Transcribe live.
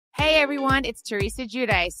everyone, it's Teresa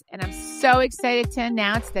Giudice, and I'm so excited to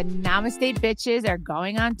announce the Namaste Bitches are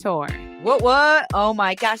going on tour. What? Oh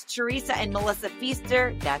my gosh, Teresa and Melissa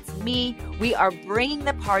Feaster, that's me. We are bringing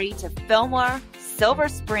the party to Fillmore, Silver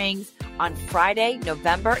Springs on Friday,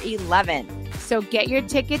 November 11th. So get your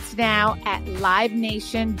tickets now at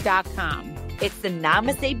livenation.com. It's the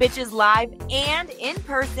Namaste Bitches live and in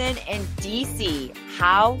person in DC.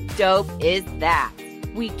 How dope is that?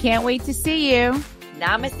 We can't wait to see you.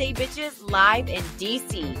 Namaste Bitches live in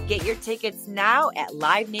DC. Get your tickets now at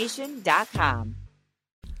livenation.com.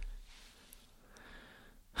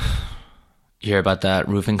 You hear about that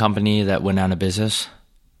roofing company that went out of business?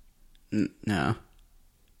 No.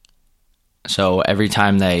 So every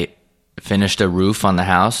time they finished a roof on the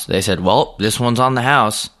house, they said, well, this one's on the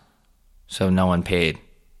house. So no one paid.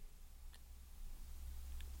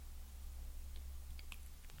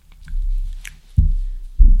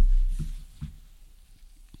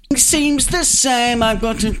 Seems the same. I've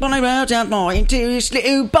got to find out out more into this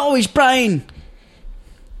little boy's brain.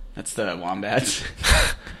 That's the Wombats.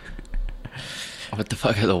 What the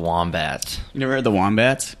fuck are the Wombats? You never heard the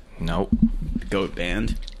Wombats? Nope. Goat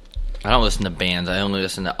band. I don't listen to bands. I only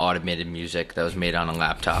listen to automated music that was made on a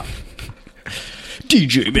laptop.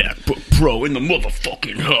 DJ Mac Pro in the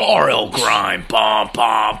motherfucking house. RL Grime. Bum,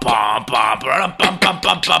 bum, bum, bum, bum, bum, bum, bum, bum,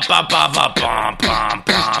 bum, bum, bum, bum, bum, bum, bum,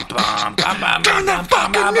 bum. Turn that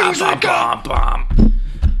fucking music up.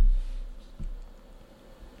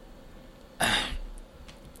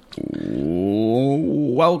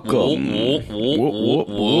 Welcome.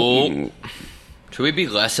 Should we be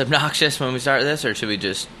less obnoxious when we start this, or should we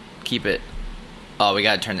just keep it? Oh, we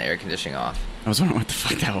gotta turn the air conditioning off. I was wondering what the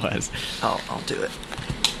fuck that was. Oh, I'll do it. The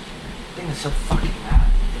thing is so fucking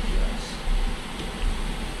loud.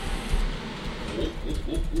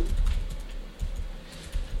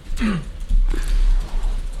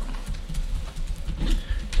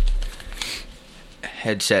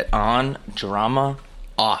 Headset on, drama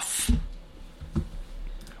off.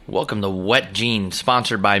 Welcome to Wet Jeans,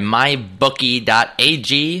 sponsored by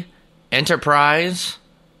MyBookie.ag, Enterprise.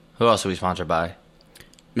 Who else are we sponsored by?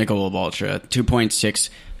 Michelob Ultra, 2.6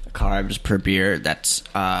 carbs per beer. That's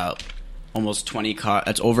almost 20.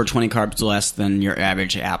 That's over 20 carbs less than your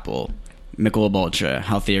average apple. Michelob Ultra,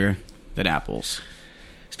 healthier than apples.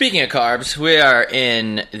 Speaking of carbs, we are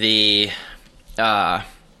in the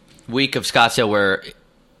week of Scottsdale where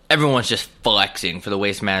everyone's just flexing for the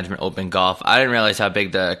Waste Management Open Golf. I didn't realize how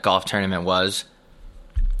big the golf tournament was.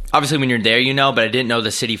 Obviously, when you're there, you know, but I didn't know the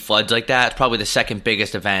city floods like that. It's probably the second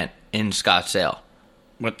biggest event in Scottsdale.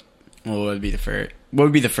 What would be the first? What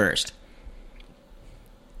would be the first?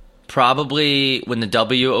 Probably when the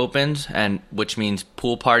W opens, and which means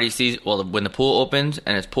pool party season. Well, when the pool opens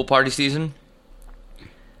and it's pool party season,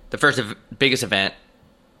 the first biggest event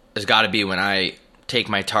has got to be when I take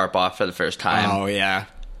my tarp off for the first time. Oh yeah,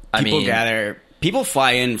 People gather. People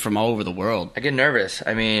fly in from all over the world. I get nervous.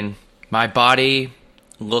 I mean, my body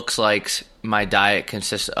looks like my diet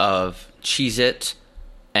consists of Cheez-It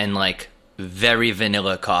and like very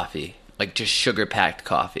vanilla coffee, like just sugar-packed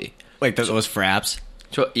coffee. Like those fraps?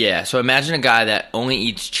 So yeah, so imagine a guy that only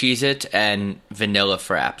eats Cheez-It and vanilla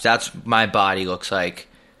fraps. That's my body looks like,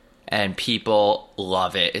 and people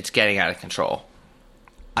love it. It's getting out of control.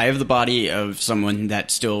 I have the body of someone that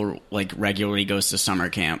still like regularly goes to summer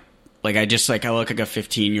camp. Like I look like a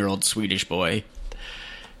 15-year-old Swedish boy.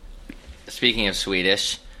 Speaking of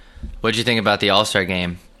Swedish, what'd you think about the All-Star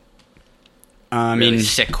game? Really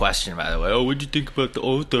sick question, by the way. Oh, what'd you think about the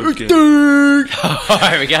All-Star game? All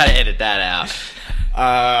right, we gotta edit that out.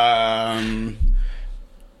 I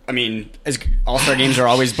mean, All-Star games are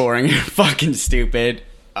always boring and fucking stupid.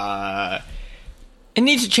 It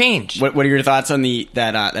needs to change. What are your thoughts on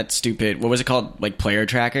that stupid? What was it called? Like player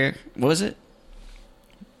tracker? What was it?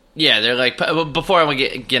 Yeah, they're like. Before I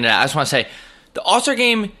get into that, I just want to say the All-Star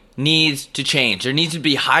game needs to change. There needs to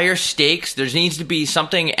be higher stakes. There needs to be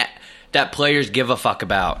something that players give a fuck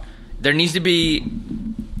about. There needs to be,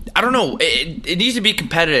 I don't know, it needs to be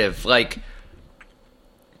competitive. Like,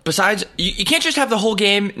 besides, you can't just have the whole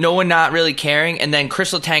game, no one not really caring, and then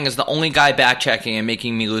Chris Letang is the only guy back-checking and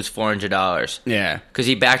making me lose $400. Yeah. Because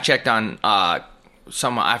he back-checked on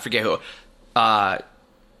someone, I forget who.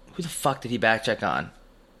 Who the fuck did he back-check on?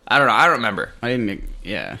 I don't know, I don't remember.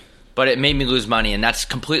 Yeah. But it made me lose money, and that's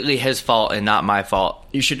completely his fault and not my fault.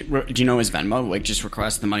 You should. Do you know his Venmo? Like, just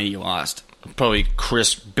request the money you lost. Probably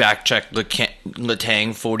Chris backcheck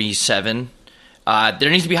Letang 47. There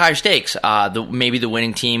needs to be higher stakes. Maybe the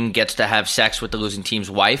winning team gets to have sex with the losing team's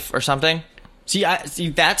wife or something. See,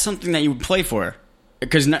 that's something that you would play for,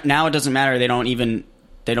 because now it doesn't matter. They don't even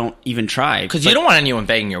they don't even try. Because you don't want anyone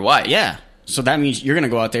banging your wife. Yeah. So that means you're going to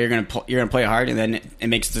go out there, you're going to play hard, and then it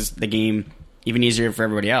makes the game even easier for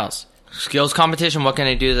everybody else. Skills competition, what can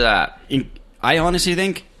I do to that? I honestly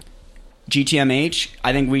think GTMH,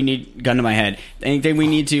 I think we need, gun to my head, I think we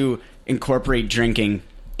need to incorporate drinking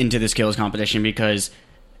into the skills competition because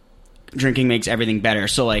drinking makes everything better.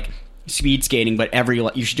 So like speed skating, but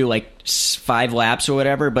you should do like 5 laps or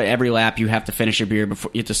whatever, but every lap you have to finish a beer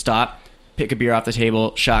before you have to stop. Pick a beer off the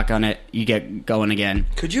table, shotgun it, you get going again.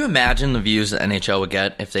 Could you imagine the views the NHL would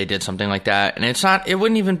get if they did something like that? And it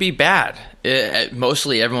wouldn't even be bad.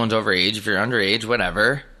 Mostly everyone's overage. If you're underage,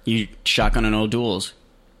 whatever. You shotgun on old duels.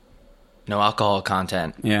 No alcohol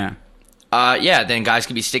content. Yeah. Then guys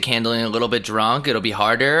could be stick handling a little bit drunk. It'll be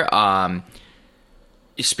harder.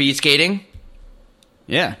 Speed skating.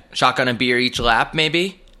 Yeah. Shotgun a beer each lap,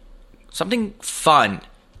 maybe. Something fun.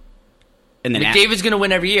 And then McDavid's going to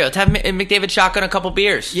win every year. Let's have McDavid shotgun a couple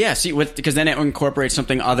beers. Yeah, see, because then it incorporates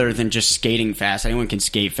something other than just skating fast. Anyone can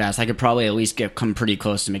skate fast. I could probably at least come pretty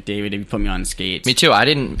close to McDavid if you put me on skates. Me too. I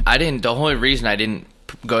didn't. The only reason I didn't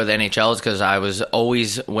go to the NHL is because I was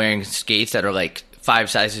always wearing skates that are like 5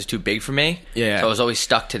 sizes too big for me. Yeah. So I was always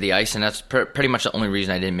stuck to the ice, and that's pretty much the only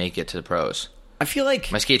reason I didn't make it to the pros. I feel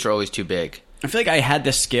like my skates were always too big. I feel like I had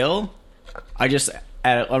the skill. I just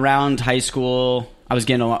around high school, I was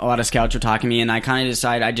getting a lot of scouts were talking to me, and I kind of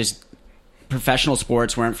decided professional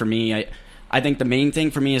sports weren't for me. I think the main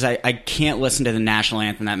thing for me is I can't listen to the national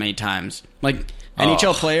anthem that many times. Like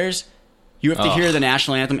NHL players, you have to hear the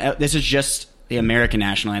national anthem. This is just the American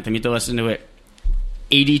national anthem. You have to listen to it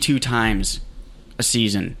 82 times a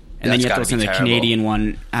season. And then you have to listen to the Canadian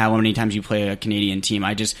one, how many times you play a Canadian team.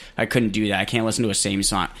 I couldn't do that. I can't listen to a same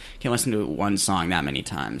song. I can't listen to one song that many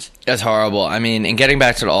times. That's horrible. I mean, and getting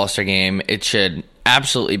back to the All-Star game, it should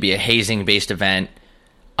absolutely be a hazing-based event.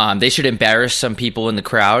 They should embarrass some people in the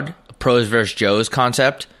crowd. Pros versus Joes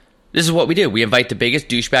concept. This is what we do. We invite the biggest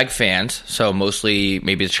douchebag fans, so mostly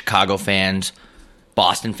maybe the Chicago fans,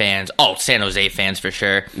 Boston fans, San Jose fans for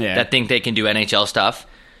sure, that think they can do NHL stuff.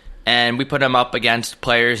 And we put them up against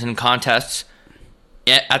players in contests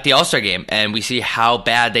at the All-Star game, and we see how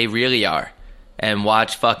bad they really are. And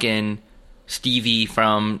watch fucking Stevie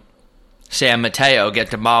from San Mateo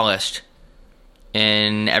get demolished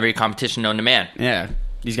in every competition known to man. Yeah,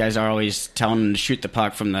 these guys are always telling them to shoot the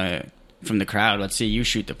puck from the crowd. Let's see you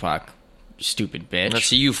shoot the puck, stupid bitch. Let's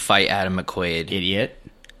see you fight Adam McQuaid, idiot.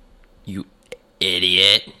 You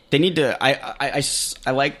idiot. They need to. I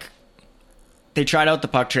like. They tried out the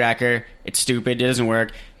puck tracker. It's stupid. It doesn't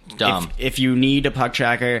work. Dumb. If you need a puck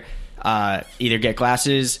tracker, either get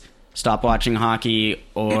glasses, stop watching hockey,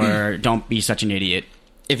 or don't be such an idiot.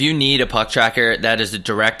 If you need a puck tracker, that is a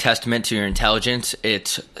direct testament to your intelligence.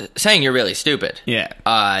 It's saying you're really stupid. Yeah.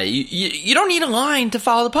 You don't need a line to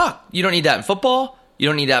follow the puck. You don't need that in football. You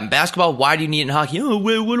don't need that in basketball. Why do you need it in hockey? Oh,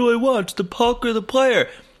 wait, what do I watch? The puck or the player?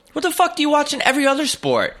 What the fuck do you watch in every other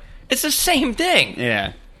sport? It's the same thing.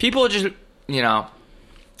 Yeah. People just...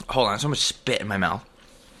 hold on, so much spit in my mouth.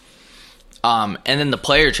 And then the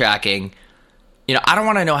player tracking, I don't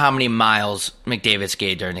want to know how many miles McDavid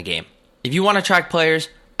skated during the game. If you want to track players,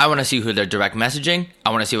 I want to see who they're direct messaging. I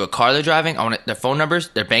want to see what car they're driving. I want their phone numbers,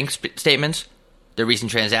 their bank statements, their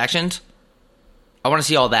recent transactions. I want to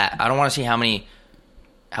see all that. I don't want to see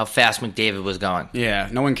how fast McDavid was going. Yeah,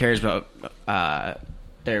 no one cares about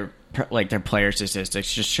their player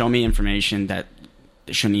statistics. Just show me information that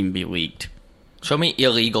shouldn't even be leaked. Show me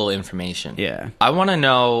illegal information. Yeah. I want to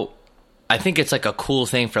know, I think it's like a cool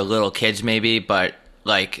thing for little kids maybe, but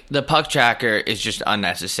like the puck tracker is just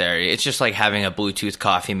unnecessary. It's just like having a Bluetooth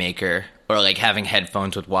coffee maker or like having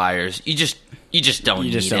headphones with wires. You just don't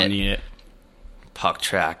need it. Puck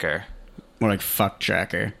tracker. More like fuck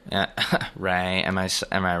tracker. Yeah. Right. Am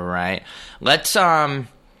I right? Let's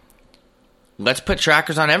put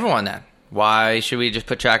trackers on everyone then. Why should we just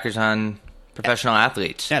put trackers on professional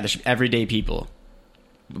athletes? Yeah, there's everyday people.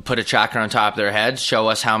 Put a tracker on top of their heads, show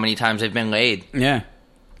us how many times they've been laid. Yeah.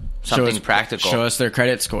 Something practical. Show us their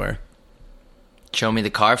credit score. Show me the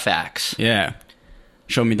Carfax. Yeah.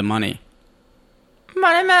 Show me the money.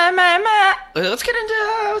 Money. Let's get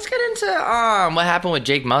into what happened with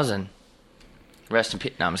Jake Muzzin. Rest in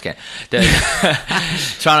peace. No, I'm just kidding. The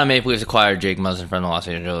Toronto Maple Leafs acquired Jake Muzzin from the Los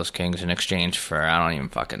Angeles Kings in exchange for, I don't even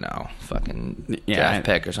fucking know, draft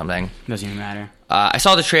pick or something. Doesn't even matter. I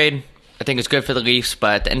saw the trade. I think it's good for the Leafs,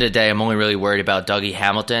 but at the end of the day, I'm only really worried about Dougie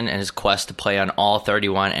Hamilton and his quest to play on all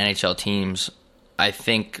 31 NHL teams. I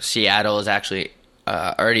think Seattle is actually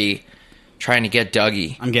already trying to get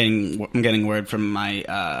Dougie. I'm getting word from my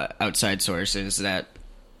outside sources that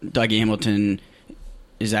Dougie Hamilton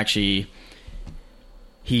is actually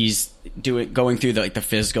he's going through the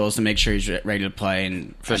physicals to make sure he's ready to play.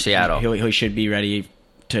 And for Seattle, he should be ready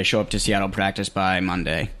to show up to Seattle practice by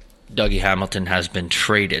Monday. Dougie Hamilton has been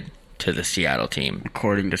traded to the Seattle team,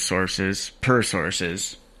 according to sources.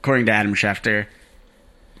 According to Adam Schefter.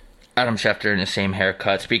 Adam Schefter in the same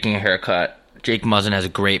haircut. Speaking of haircut, Jake Muzzin has a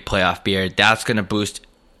great playoff beard. That's going to boost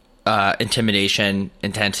intimidation,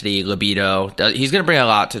 intensity, libido. He's going to bring a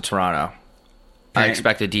lot to Toronto. I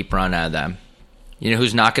expect a deep run out of them. You know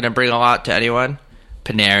who's not going to bring a lot to anyone?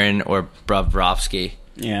 Panarin or Bobrovsky.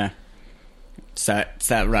 Yeah. It's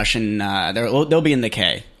that Russian... they'll be in the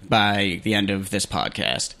K by the end of this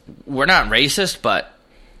podcast. We're not racist, but,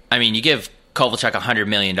 I mean, you give Kovalchuk $100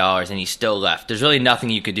 million and he's still left. There's really nothing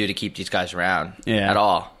you could do to keep these guys around at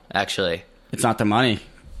all, actually. It's not the money.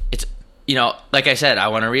 It's, like I said, I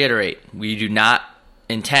want to reiterate, we do not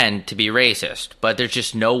intend to be racist, but there's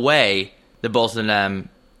just no way that both of them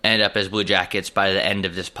end up as Blue Jackets by the end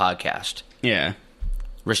of this podcast. Yeah.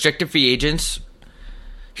 Restricted free agents,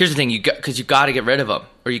 here's the thing, because you got to get rid of them,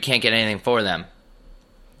 or you can't get anything for them.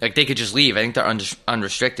 Like, they could just leave. I think they're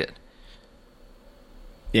unrestricted.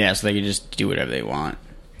 Yeah, so they can just do whatever they want.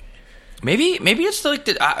 Maybe it's like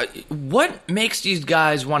what makes these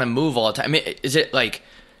guys want to move all the time? I mean, is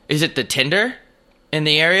it the Tinder in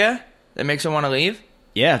the area that makes them want to leave?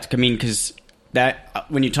 Yeah, I mean, because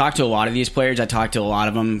when you talk to a lot of these players, I talk to a lot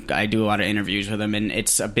of them. I do a lot of interviews with them, and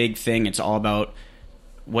it's a big thing. It's all about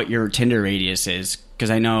what your Tinder radius is. Because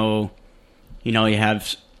I know, you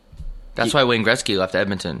have. That's why Wayne Gretzky left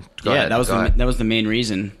Edmonton. Go ahead. That was the main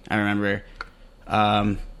reason. I remember.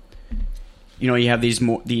 You have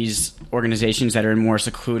these organizations that are in more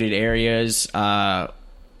secluded areas, like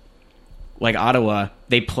Ottawa.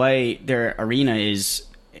 Their arena is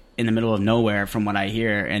in the middle of nowhere, from what I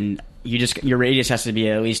hear, and your radius has to be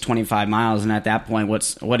at least 25 miles. And at that point,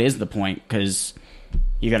 what is the point? Because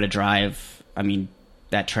you got to drive. I mean,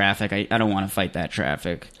 that traffic. I don't want to fight that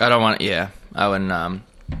traffic. I don't want. Yeah, I wouldn't.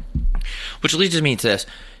 Which leads me to this: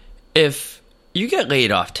 if you get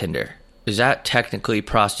laid off Tinder, is that technically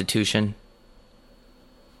prostitution?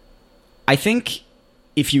 I think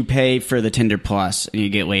if you pay for the Tinder Plus and you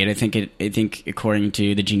get laid, I think according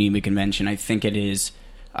to the Geneva Convention, I think it is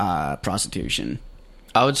prostitution.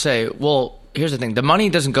 I would say, well, here's the thing: the money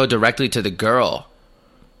doesn't go directly to the girl,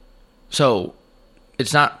 so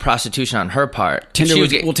it's not prostitution on her part. Tinder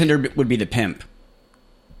would be the pimp.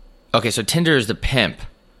 Okay, so Tinder is the pimp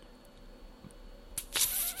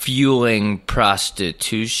fueling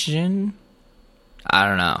prostitution. I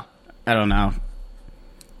don't know.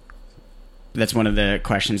 That's one of the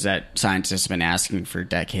questions that scientists have been asking for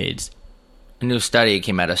decades. A new study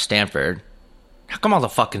came out of Stanford. How come all the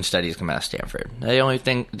fucking studies come out of Stanford? They're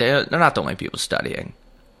not the only people studying.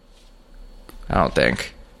 I don't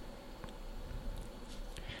think.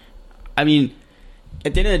 I mean,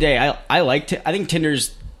 at the end of the day, I think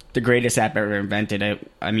Tinder's the greatest app ever invented.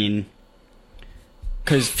 I mean,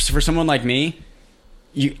 because for someone like me,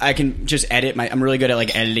 I can just edit I'm really good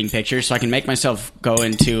at editing pictures, so I can make myself go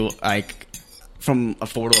into from a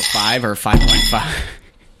 4 to a 5 or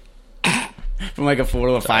 5.5 from a 4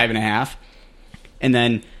 to a 5.5, and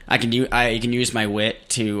then I can use my wit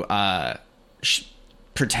to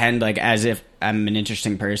pretend as if I'm an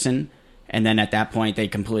interesting person, and then at that point they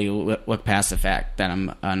completely look past the fact that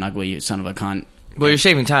I'm an ugly son of a cunt. Well, you're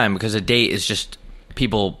saving time because a date is just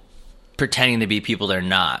people pretending to be people they're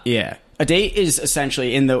not. Yeah. A date is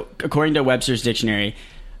essentially, according to Webster's dictionary,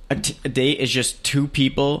 a date is just two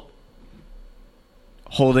people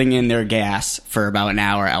holding in their gas for about an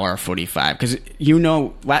hour 45. Because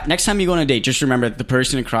next time you go on a date, just remember that the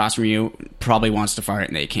person across from you probably wants to fart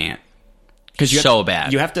and they can't.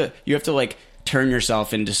 Bad. You have to turn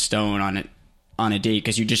yourself into stone on a date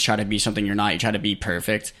because you just try to be something you're not. You try to be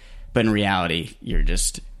perfect, but in reality, you're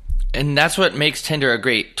just. And that's what makes Tinder a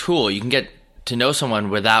great tool. You can get to know someone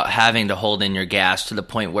without having to hold in your gas to the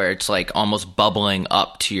point where it's almost bubbling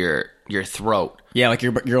up to your throat. Yeah,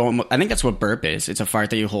 you're almost, I think that's what burp is. It's a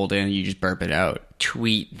fart that you hold in and you just burp it out.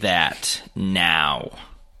 Tweet that now.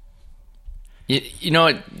 You know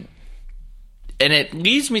what? And it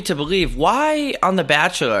leads me to believe why on The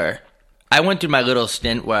Bachelor, I went through my little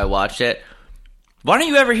stint where I watched it. Why don't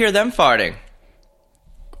you ever hear them farting?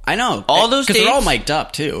 I know. All those dates, because they're all mic'd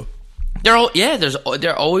up too. They're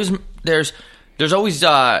always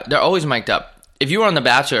mic'd up. If you were on The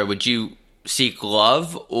Bachelor, would you seek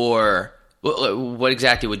love, or what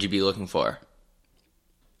exactly would you be looking for?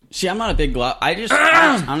 See, I'm not a big love. I just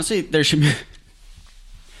honestly, there should be.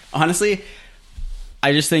 Honestly,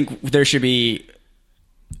 I just think there should be.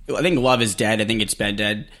 I think love is dead. I think it's been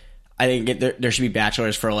dead. I think there should be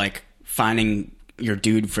bachelors for finding your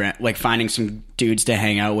dude friend, like finding some dudes to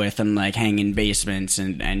hang out with and like hang in basements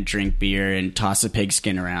and drink beer and toss a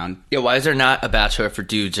pigskin around. Yeah, why is there not a bachelor for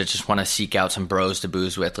dudes that just want to seek out some bros to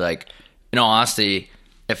booze with? Like, in all honesty,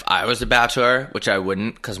 if I was a bachelor, which I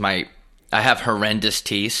wouldn't, because I have horrendous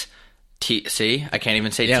teeth. See, I can't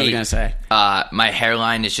even say Yeah, teeth. I was gonna say. My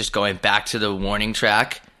hairline is just going back to the warning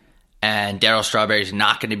track, and Daryl Strawberry's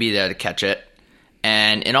not going to be there to catch it.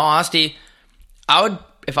 And in all honesty,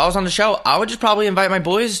 if I was on the show, I would just probably invite my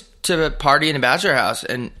boys to a party in a bachelor house.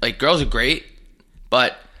 And like, girls are great,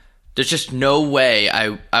 but there's just no way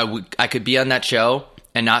I could be on that show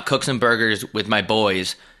and not cook some burgers with my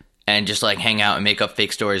boys and just like hang out and make up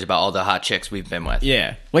fake stories about all the hot chicks we've been with.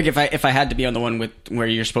 Yeah, like if I had to be on the one with where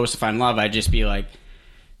you're supposed to find love, I'd just be like,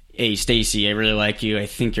 "Hey, Stacy, I really like you. I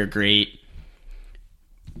think you're great,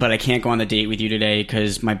 but I can't go on the date with you today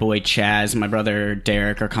because my boy Chaz and my brother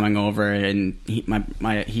Derek are coming over, and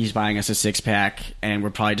he's buying us a 6-pack, and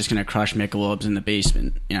we're probably just gonna crush Michelob's in the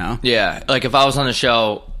basement." You know? Yeah, like if I was on the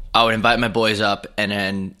show, I would invite my boys up, and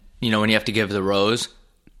then when you have to give the rose,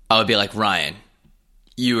 I would be like, Ryan,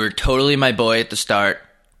 you were totally my boy at the start,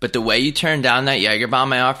 but the way you turned down that Jaeger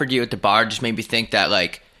bomb I offered you at the bar just made me think that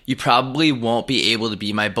like you probably won't be able to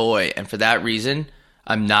be my boy, and for that reason,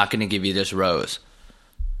 I'm not going to give you this rose.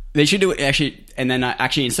 They should do it actually, and then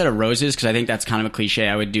actually instead of roses, because I think that's kind of a cliche,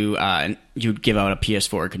 I would do you'd give out a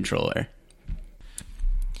PS4 controller.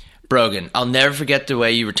 Brogan, I'll never forget the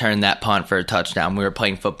way you returned that punt for a touchdown. We were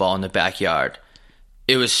playing football in the backyard.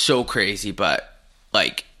 It was so crazy, but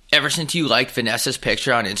like ever since you liked Vanessa's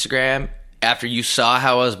picture on Instagram, after you saw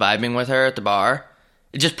how I was vibing with her at the bar,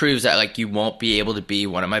 it just proves that like you won't be able to be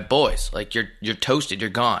one of my boys. Like you're toasted, you're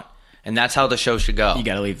gone. And that's how the show should go. You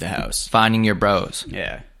got to leave the house. Finding your bros.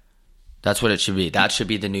 Yeah. That's what it should be. That should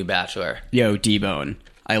be the new Bachelor. Yo, D-Bone,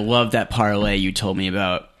 I love that parlay you told me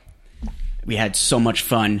about. We had so much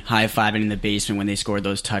fun high-fiving in the basement when they scored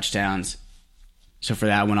those touchdowns. So for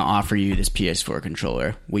that, I want to offer you this PS4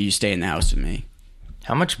 controller. Will you stay in the house with me?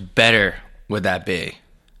 How much better would that be?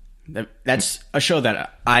 That's a show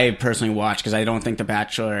that I personally watch because I don't think The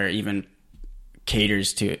Bachelor even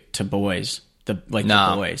caters to boys. The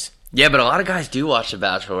boys. Yeah, but a lot of guys do watch The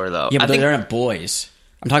Bachelor, though. Yeah, but they're not boys.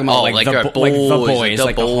 I'm talking about the boys,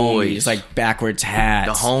 the homies, like backwards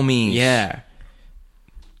hats. The homies. Yeah.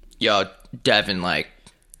 Yo, Devin, like,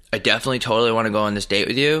 I definitely totally want to go on this date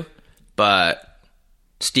with you, but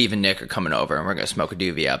Steve and Nick are coming over and we're going to smoke a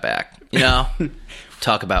doobie out back. You know?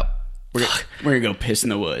 Talk about... We're going to go piss in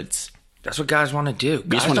the woods. That's what guys want to do.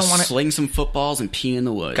 We just want to sling some footballs and pee in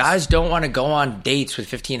the woods. Guys don't want to go on dates with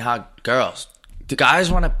 15 hot girls.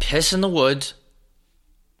 Guys want to piss in the woods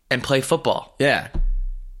and play football. Yeah.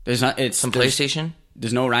 Some PlayStation?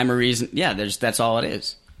 There's no rhyme or reason. Yeah, that's all it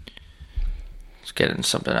is. Let's get into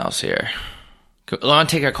something else here. Want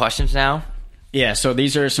to take our questions now? Yeah, so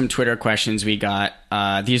these are some Twitter questions we got.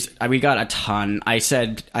 We got a ton. I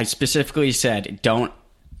specifically said, don't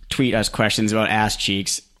tweet us questions about ass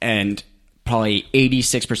cheeks, and probably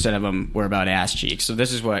 86% of them were about ass cheeks. So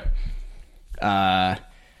this is what...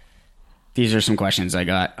 these are some questions I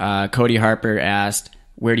got. Cody Harper asked,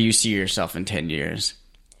 where do you see yourself in 10 years?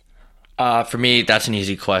 For me, that's an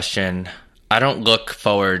easy question. I don't look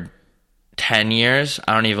forward 10 years.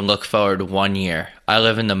 I don't even look forward 1 year. I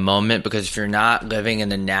live in the moment, because if you're not living in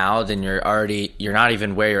the now, then you're not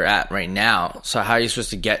even where you're at right now. So how are you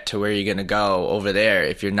supposed to get to where you're going to go over there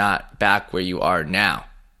if you're not back where you are now?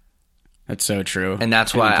 That's so true. And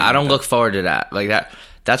that's why I don't look forward to that. Like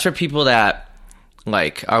that's for people that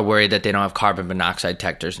like are worried that they don't have carbon monoxide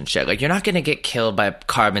detectors and shit. Like, you're not going to get killed by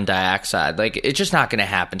carbon dioxide. Like, it's just not going to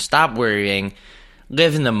happen. Stop worrying.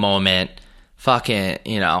 Live in the moment. Fucking,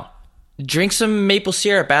 drink some maple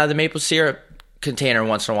syrup out of the maple syrup container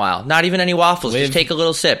once in a while. Not even any waffles. Just take a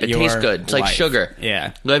little sip. It tastes good. It's like sugar.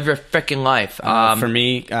 Yeah. Live your freaking life. For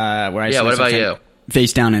me, what about you?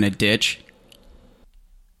 Face down in a ditch.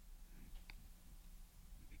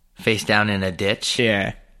 Face down in a ditch?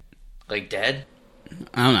 Yeah. Like dead?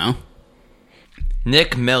 I don't know.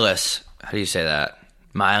 Nick Millis. How do you say that?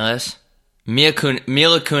 Milas? Mila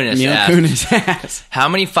Kunis asks, how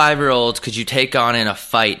many 5-year-olds could you take on in a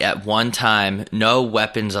fight at one time? No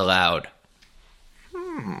weapons allowed.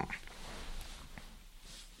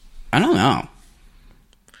 I don't know.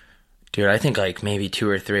 Dude, I think like maybe 2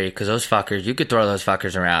 or 3, because those fuckers, you could throw those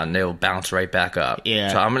fuckers around and they'll bounce right back up. Yeah.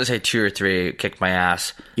 So I'm going to say 2 or 3, kick my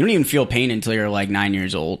ass. You don't even feel pain until you're like 9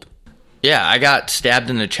 years old. Yeah, I got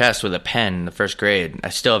stabbed in the chest with a pen in the first grade. I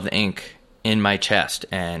still have the ink in my chest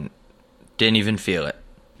and didn't even feel it.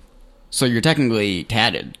 So you're technically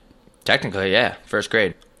tatted. Technically, yeah. First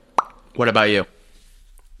grade. What about you?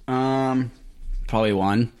 Probably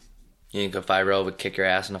one. You think a 5-year-old would kick your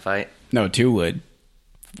ass in a fight? No, two would.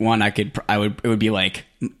 One, it would be like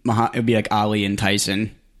Ali and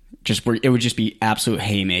Tyson. It would just be absolute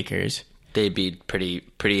haymakers. They'd be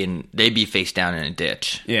they'd be face down in a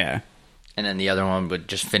ditch. Yeah. And then the other one would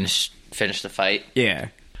just finish the fight. Yeah.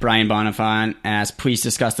 Brian Bonifant asks, please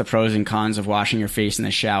discuss the pros and cons of washing your face in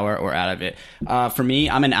the shower or out of it. For me,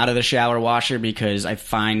 I'm an out of the shower washer because I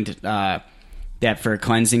find that for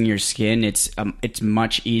cleansing your skin, it's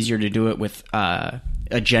much easier to do it with a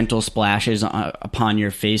gentle splashes upon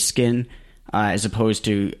your face skin as opposed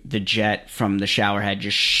to the jet from the shower head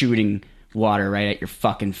just shooting water right at your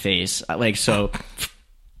fucking face. So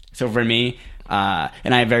for me,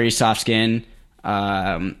 and I have very soft skin.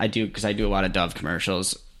 I do because I do a lot of Dove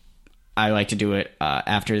commercials. I like to do it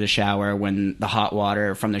after the shower when the hot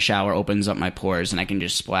water from the shower opens up my pores and I can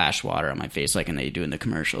just splash water on my face like they do in the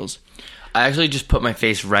commercials. I actually just put my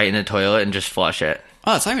face right in the toilet and just flush it.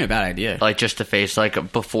 Oh, it's not even a bad idea. Like just the face.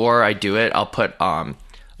 Like before I do it, I'll put a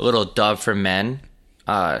little Dove for Men,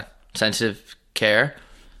 sensitive care,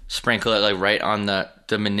 sprinkle it like right on the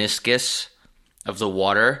meniscus of the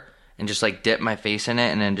water, and just like dip my face in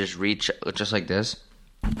it, and then just reach just like this.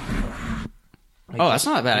 That's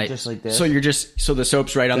not bad. Just like this. So the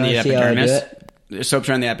soap's right on the epidermis. The soap's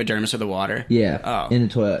right on the epidermis of the water. Yeah, in the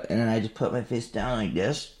toilet, and then I just put my face down like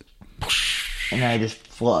this, and then I just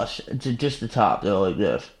flush to just the top, though, like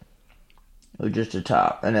this, or just the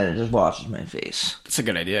top, and then it just washes my face. That's a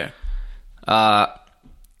good idea.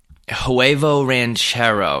 Huevo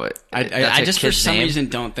Ranchero. I just for some reason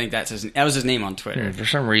don't think that was his name on Twitter. For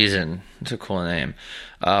some reason, it's a cool name.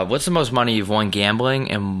 What's the most money you've won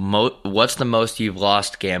gambling, and what's the most you've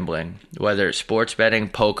lost gambling? Whether it's sports betting,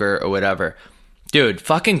 poker, or whatever. Dude,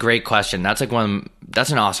 fucking great question. That's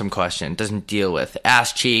an awesome question. It doesn't deal with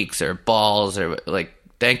ass cheeks or balls or like.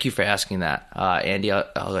 Thank you for asking that, Andy.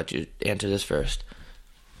 I'll let you answer this first.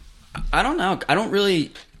 I don't know. I don't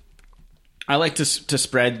really. I like to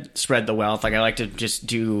spread the wealth. Like I like to just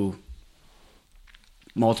do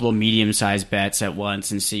multiple medium-sized bets at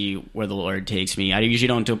once and see where the Lord takes me. I usually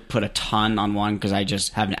don't put a ton on one because I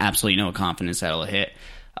just have absolutely no confidence that it'll hit.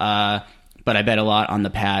 But I bet a lot on the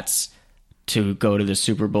Pats to go to the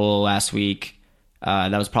Super Bowl last week.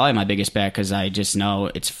 That was probably my biggest bet because I just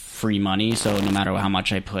know it's free money. So no matter how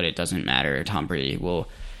much I put, it doesn't matter. Tom Brady will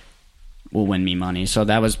win me money. So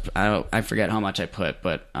that was I forget how much I put,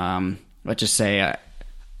 but let's just say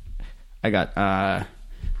I got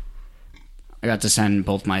to send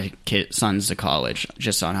both my sons to college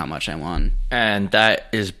just on how much I won. And that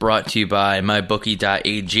is brought to you by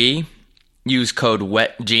mybookie.ag. Use code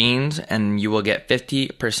WETJEANS and you will get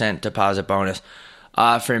 50% deposit bonus.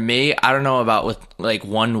 For me, I don't know about with like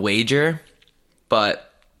one wager,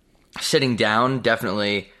 but sitting down,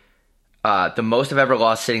 definitely the most I've ever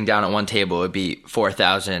lost sitting down at one table would be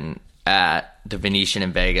 $4,000 at the Venetian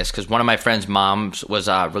in Vegas because one of my friend's moms was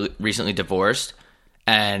recently divorced,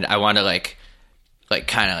 and I wanted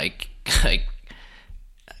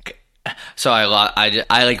so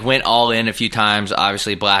I went all in a few times,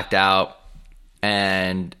 obviously blacked out,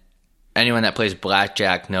 and anyone that plays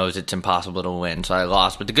blackjack knows it's impossible to win, so I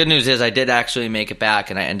lost. But the good news is I did actually make it back,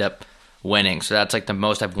 and I end up winning. So that's like the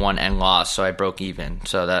most I've won and lost, so I broke even.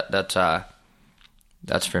 So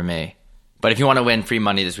that's for me. But if you want to win free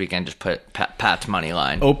money this weekend, just put Pat's money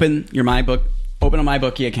line. Open a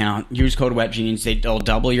MyBookie account. Use code WETJEANS. They'll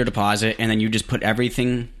double your deposit, and then you just put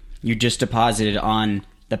everything you just deposited on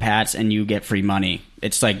the Pats, and you get free money.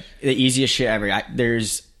 It's like the easiest shit ever.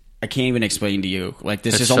 I can't even explain to you. Like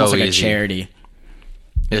this is almost like a charity.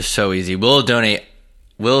 It's so easy. We'll donate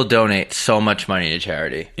so much money to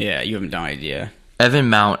charity. Yeah, you have no idea. Evan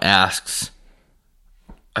Mount asks.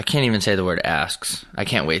 I can't even say the word asks. I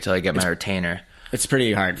can't wait till I get my retainer. It's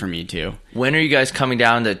pretty hard for me too. When are you guys coming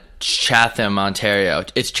down to Chatham, Ontario?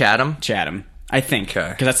 It's Chatham? Chatham. I think.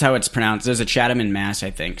 Because that's how it's pronounced. There's a Chatham in Mass,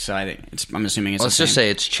 I think. So I'm assuming it's Let's just say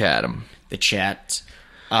it's Chatham. The Chat.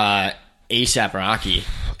 ASAP Rocky.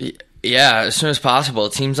 Yeah, as soon as possible.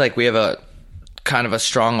 It seems like we have a kind of a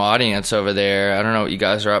strong audience over there. I don't know what you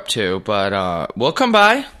guys are up to, but we'll come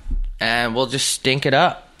by and we'll just stink it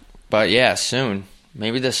up. But yeah, soon.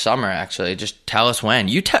 Maybe this summer, actually. Just tell us when.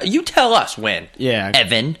 You tell us when. Yeah.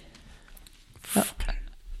 Evan. You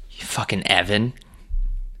fucking Evan.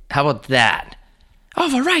 How about that?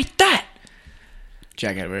 Overwrite that.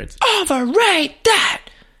 Jack Edwards. Overwrite that.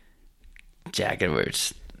 Jack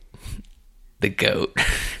Edwards. The GOAT.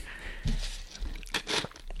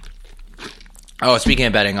 Oh, speaking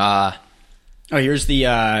of betting, here's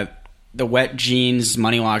the Wet Jeans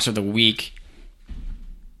money locks of the week.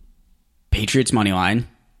 Patriots money line.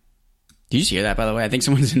 Did you hear that, by the way? I think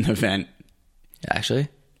someone's in the vent. Actually,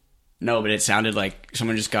 No, but it sounded like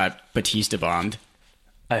someone just got Batista bombed.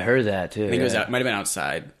 I heard that too. I think it was might have been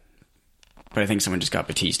outside. But I think someone just got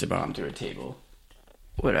Batista bombed through a table.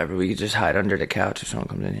 Whatever. We could just hide under the couch if someone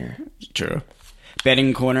comes in here. True.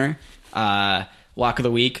 Betting corner. Lock of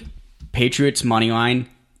the week. Patriots money line.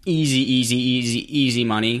 Easy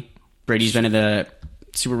money. Brady's been to the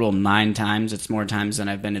Super Bowl 9 times. It's more times than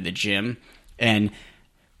I've been to the gym. And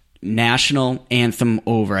national anthem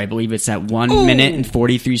over. I believe it's at 1 minute and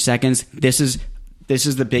 43 seconds. This is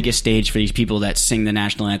the biggest stage for these people that sing the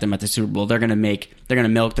national anthem at the Super Bowl. They're gonna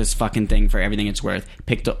milk this fucking thing for everything it's worth.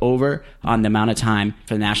 Pick the over on the amount of time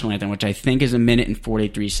for the national anthem, which I think is 1 minute and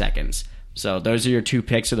 43 seconds. So those are your 2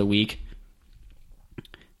 picks of the week.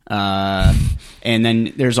 And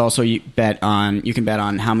then there's also you can bet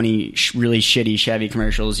on how many really shitty Chevy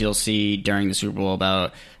commercials you'll see during the Super Bowl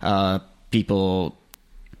about people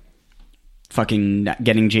fucking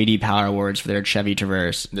getting JD Power Awards for their Chevy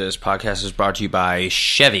Traverse. This podcast is brought to you by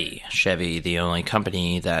Chevy. Chevy, the only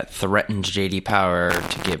company that threatened JD Power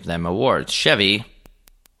to give them awards. Chevy,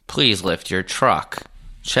 please lift your truck.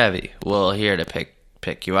 Chevy, we're here to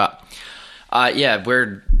pick you up. Yeah,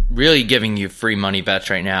 we're really giving you free money bets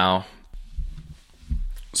right now.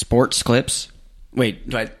 Sports Clips. Wait,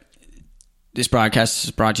 this broadcast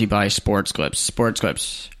is brought to you by Sports Clips. Sports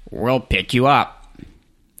Clips, we'll pick you up.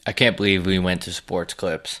 I can't believe we went to Sports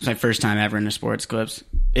Clips. It's my first time ever in a Sports Clips.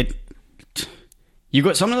 You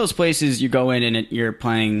go some of those places you go in and you're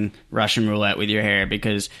playing Russian roulette with your hair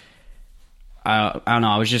because I don't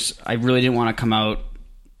know. I really didn't want to come out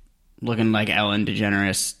looking like Ellen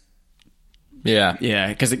DeGeneres. Yeah,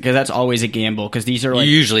 because that's always a gamble. Because these are like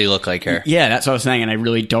you usually look like her. Yeah, that's what I was saying, and I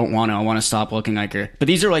really don't want to. I want to stop looking like her. But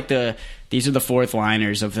these are the fourth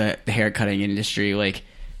liners of the haircutting industry. Like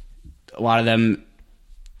a lot of them.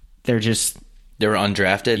 They were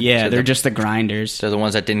undrafted. Yeah, they're just the grinders. They're the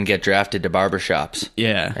ones that didn't get drafted to barbershops.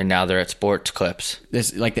 Yeah. And now they're at Sports Clips.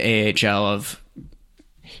 This like the AHL of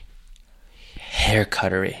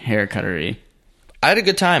haircuttery. I had a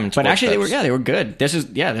good time in Sports But actually Clips. they were good.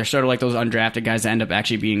 They're sort of like those undrafted guys that end up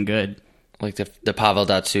actually being good. Like the Pavel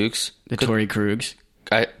Datsyuks. The Torrey Krugs.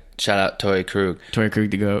 Shout out Torrey Krug. Torrey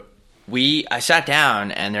Krug the GOAT. I sat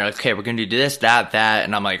down and they're like, okay, we're going to do this, that,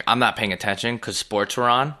 and I'm like, I'm not paying attention because sports were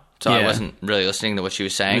on. So I wasn't really listening to what she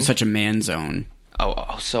was saying. It was such a man zone.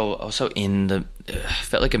 Also in the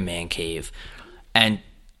felt like a man cave. And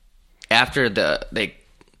after they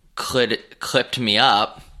clipped me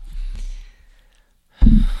up,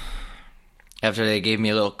 after they gave me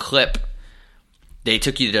a little clip, they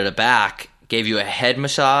took you to the back, gave you a head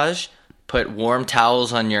massage, put warm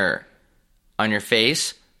towels on your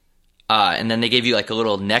face, and then they gave you like a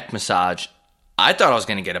little neck massage. I thought I was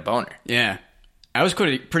going to get a boner. Yeah. I was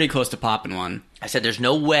pretty close to popping one. I said, there's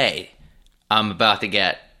no way I'm about to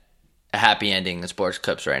get a happy ending in Sports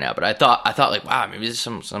Clips right now. But I thought like, wow, maybe this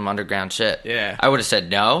is some underground shit. Yeah. I would have said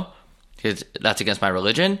no, because that's against my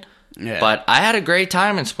religion. Yeah. But I had a great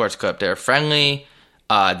time in Sports Clip. They were friendly.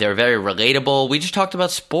 They were very relatable. We just talked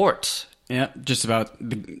about sports. Yeah,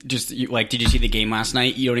 did you see the game last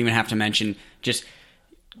night? You don't even have to mention,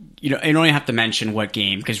 you don't even have to mention what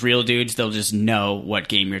game, because real dudes, they'll just know what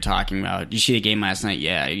game you're talking about. Did you see the game last night?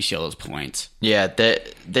 Yeah, you see all those points. Yeah,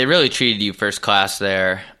 they really treated you first class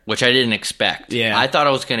there, which I didn't expect. Yeah. I thought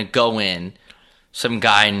I was going to go in, some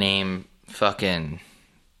guy named fucking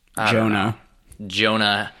Jonah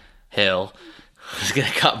Hill was going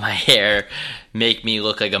to cut my hair, make me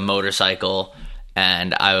look like a motorcycle,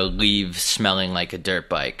 and I would leave smelling like a dirt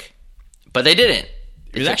bike. But they didn't.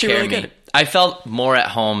 It was actually really good. I felt more at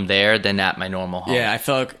home there than at my normal home. Yeah, I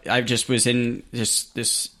felt like I just was in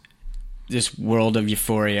this world of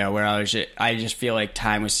euphoria where I just feel like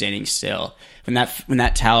time was standing still. When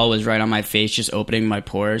that towel was right on my face, just opening my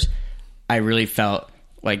pores, I really felt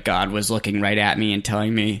like God was looking right at me and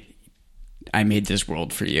telling me, I made this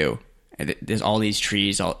world for you. There's all these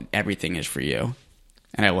trees, everything is for you.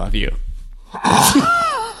 And I love you. What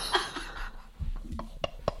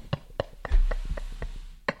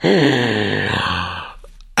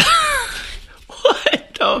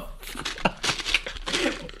the fuck?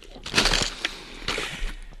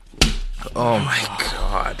 Oh my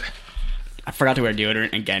god. I forgot to wear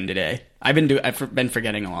deodorant again today. I've been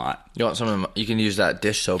forgetting a lot. You want some of you can use that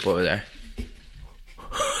dish soap over there.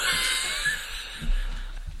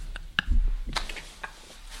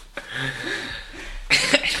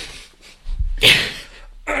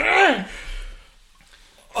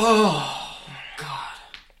 Oh god.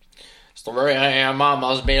 It's the way I am, I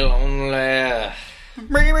must be lonely.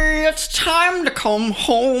 Baby, it's time to come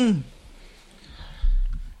home.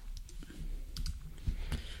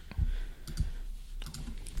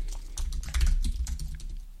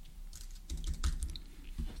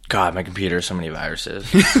 God, my computer has so many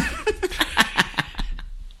viruses.